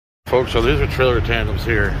Folks, so these are trailer tandems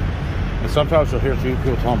here. And sometimes you'll hear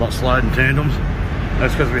people talking about sliding tandems.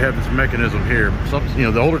 That's because we have this mechanism here. Some, you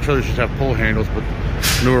know, the older trailers just have pull handles, but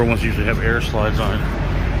newer ones usually have air slides on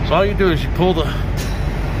it. So all you do is you pull the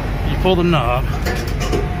knob,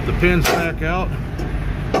 the pins back out,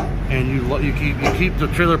 and you keep the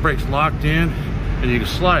trailer brakes locked in, and you can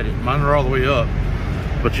slide it. Mine are all the way up,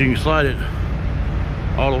 but you can slide it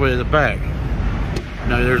all the way to the back.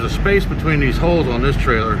 Now there's a space between these holes on this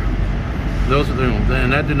trailer. Those are them,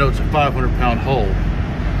 and that denotes a 500-pound hole.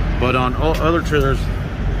 But on other trailers,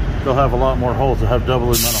 they'll have a lot more holes. They'll have double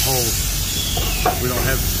the amount of holes. We don't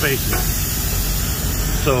have the spacing.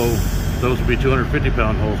 So those would be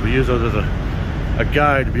 250-pound holes. We use those as a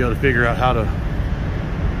guide to be able to figure out how to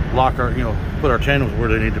lock our, put our tandems where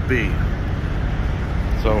they need to be.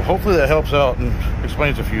 So hopefully that helps out and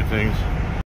explains a few things.